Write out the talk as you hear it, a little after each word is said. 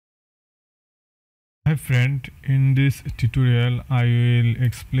Hi friend, in this tutorial I will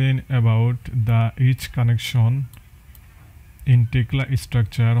explain about the each connection in Tekla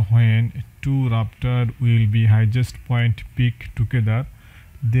structure when two rafter will be highest point peak together.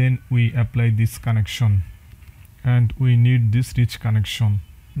 Then we apply this connection and we need this rich connection.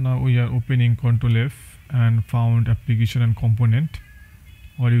 Now we are opening Ctrl F and found application and component,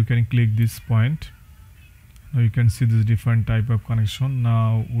 or you can click this point. Now you can see this different type of connection.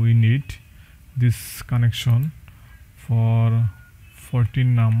 Now we need this connection for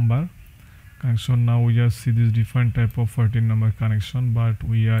 14 number connection. Now we just see this different type of 14 number connection, but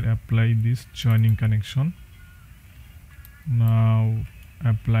we are apply this joining connection. Now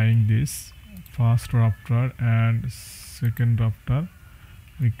applying this first rafter and second rafter,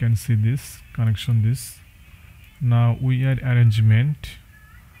 we can see this connection. This now we are arrangement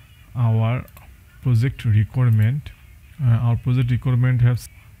our project requirement. Our project requirement has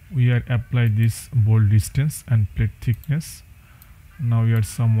we are apply this bolt distance and plate thickness. Now we are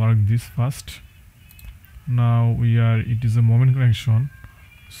some work this first. Now we are, it is a moment connection,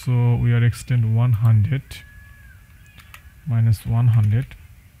 so we are extend 100 minus 100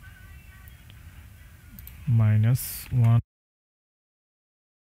 minus 1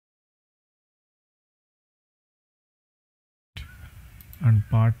 and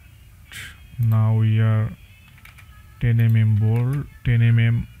part. Now we are 10 mm bolt, 10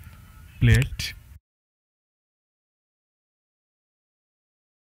 mm plate.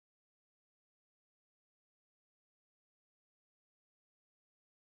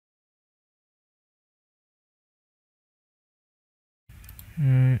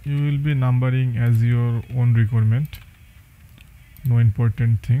 You will be numbering as your own requirement. No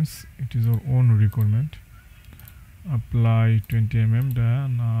important things, it is your own requirement. Apply 20 mm there.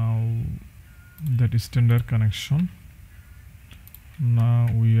 Now that is standard connection. Now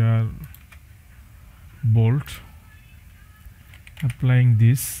we are bolt applying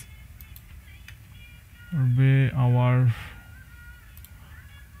this where our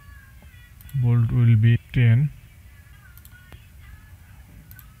bolt will be 10.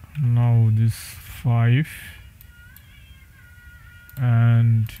 Now this 5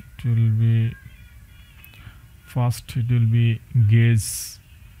 and it will be first, it will be gauge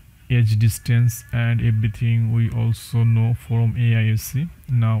edge distance and everything we also know from AISC.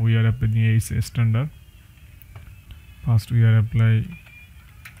 Now we are applying AISC standard. First we are apply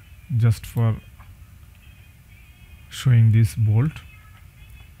just for showing this bolt.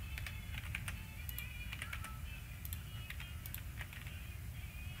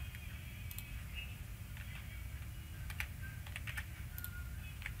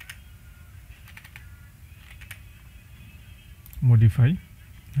 Modify,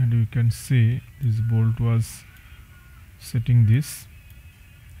 and you can see this bolt was setting this.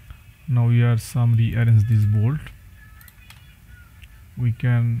 Now we are some rearrange this bolt. We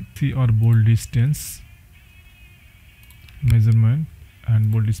can see our bolt distance measurement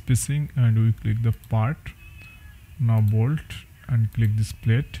and bolt spacing, and we click the part. Now bolt and click this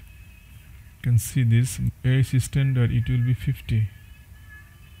plate. You can see this AISC standard, it will be 50.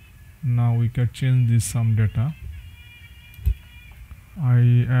 Now we can change this some data.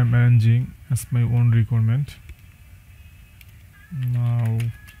 I am arranging as my own requirement. Now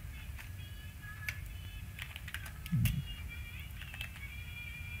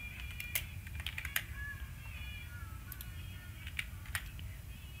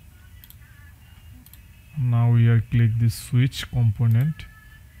we are click this switch component.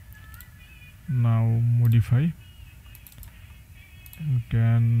 Now modify, you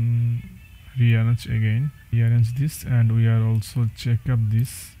can rearrange again, rearrange this, and we are also check up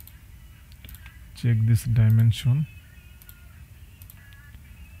this, check this dimension.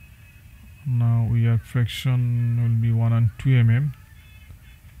 Now we are fraction will be 1 and 2 mm.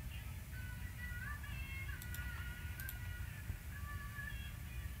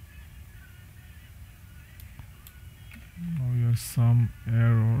 Now we are some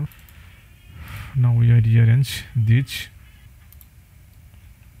error. Now we are rearrange this.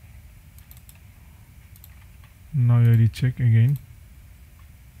 Now we recheck again.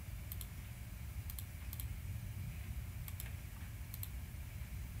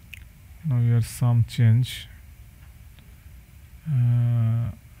 Now we are some change.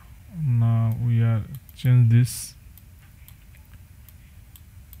 Now we are change this.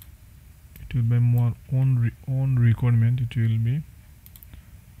 It will be more own requirement. It will be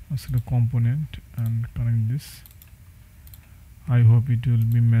as the component and connect this. I hope it will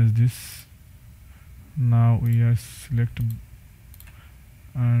be match this. Now we are select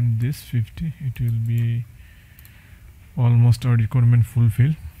and this 50, it will be almost our requirement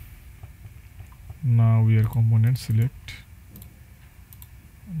fulfill. Now we are component select.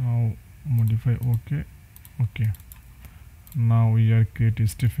 Now modify okay. Now we are create a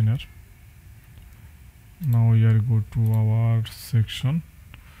stiffener. Now we are go to our section.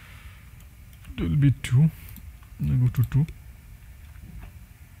 It will be 2. We go to 2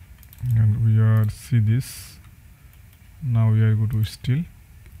 and we are see this. Now we are go to steel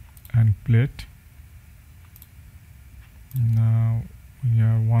and plate. Now we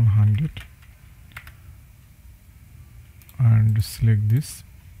are 100 and select this.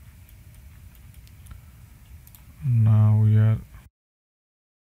 Now we are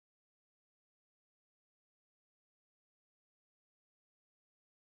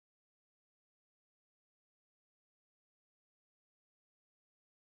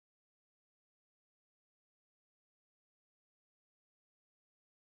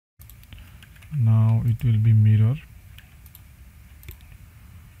now it will be mirror.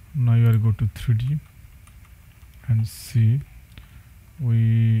 Now you are go to 3D and see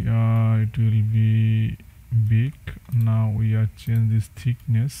it will be big. Now we are change this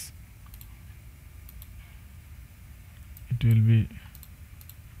thickness. It will be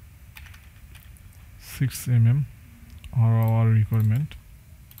 6 mm or our requirement.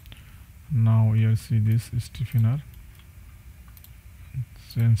 Now here see this stiffener,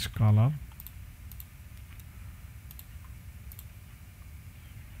 change color.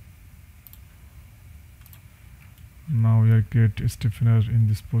 Now we are create a stiffener in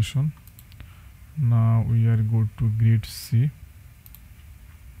this portion. Now we are go to grid C.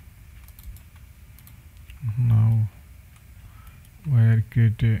 Now we are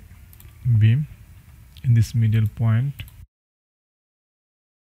create a beam in this middle point.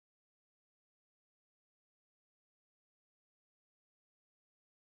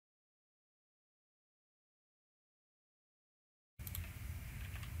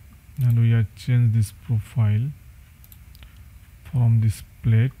 And we are change this profile from this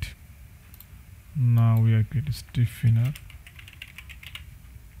plate. Now we are create a stiffener,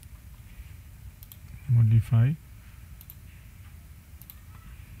 modify,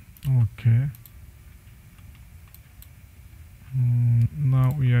 okay.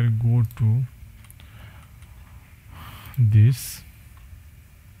 Now we are go to this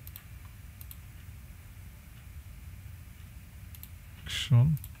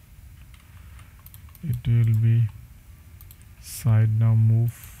action. It will be side. Now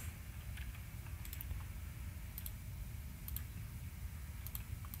move.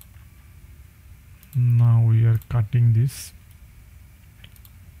 Now we are cutting this,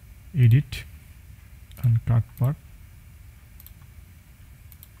 edit and cut part.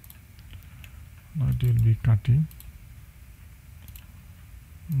 Now it will be cutting.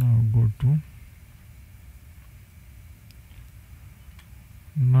 Now go to,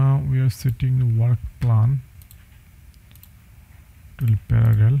 now we are setting the work plan to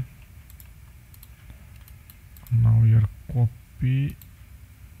parallel. Now we are copy,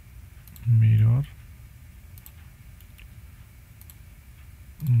 mirror.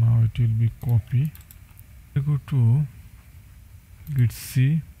 Now it will be copy. I go to grid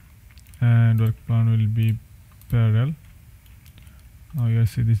C and work plan will be parallel. Now you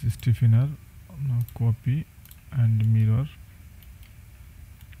see this stiffener. Now copy and mirror.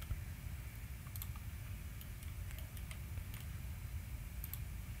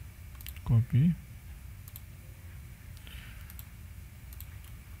 Copy.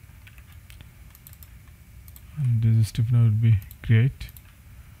 And this stiffener will be great.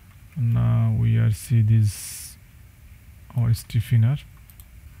 Now we are see this our stiffener.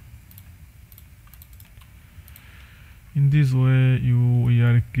 In this way we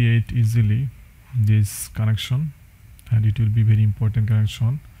are create easily this connection, and it will be very important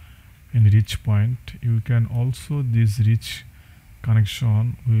connection in reach point. You can also this reach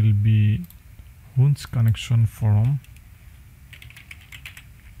connection will be Hunch connection from.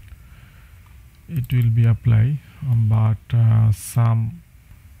 It will be apply, but some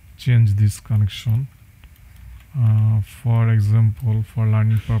change this connection. For example, for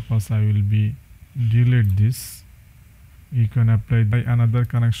learning purpose, I will be delete this. You can apply by another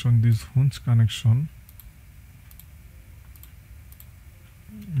connection, this Hunch connection.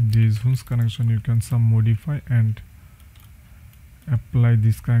 This Hunch connection you can some modify and apply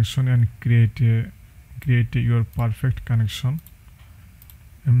this connection and create your perfect connection.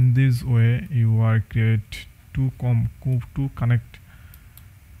 In this way you are create to connect.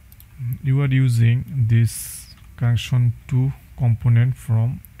 You are using this connection to component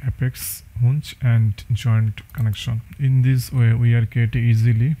from apex, hunch and joint connection. In this way we are creating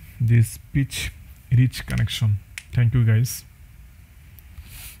easily this pitch reach connection. Thank you guys.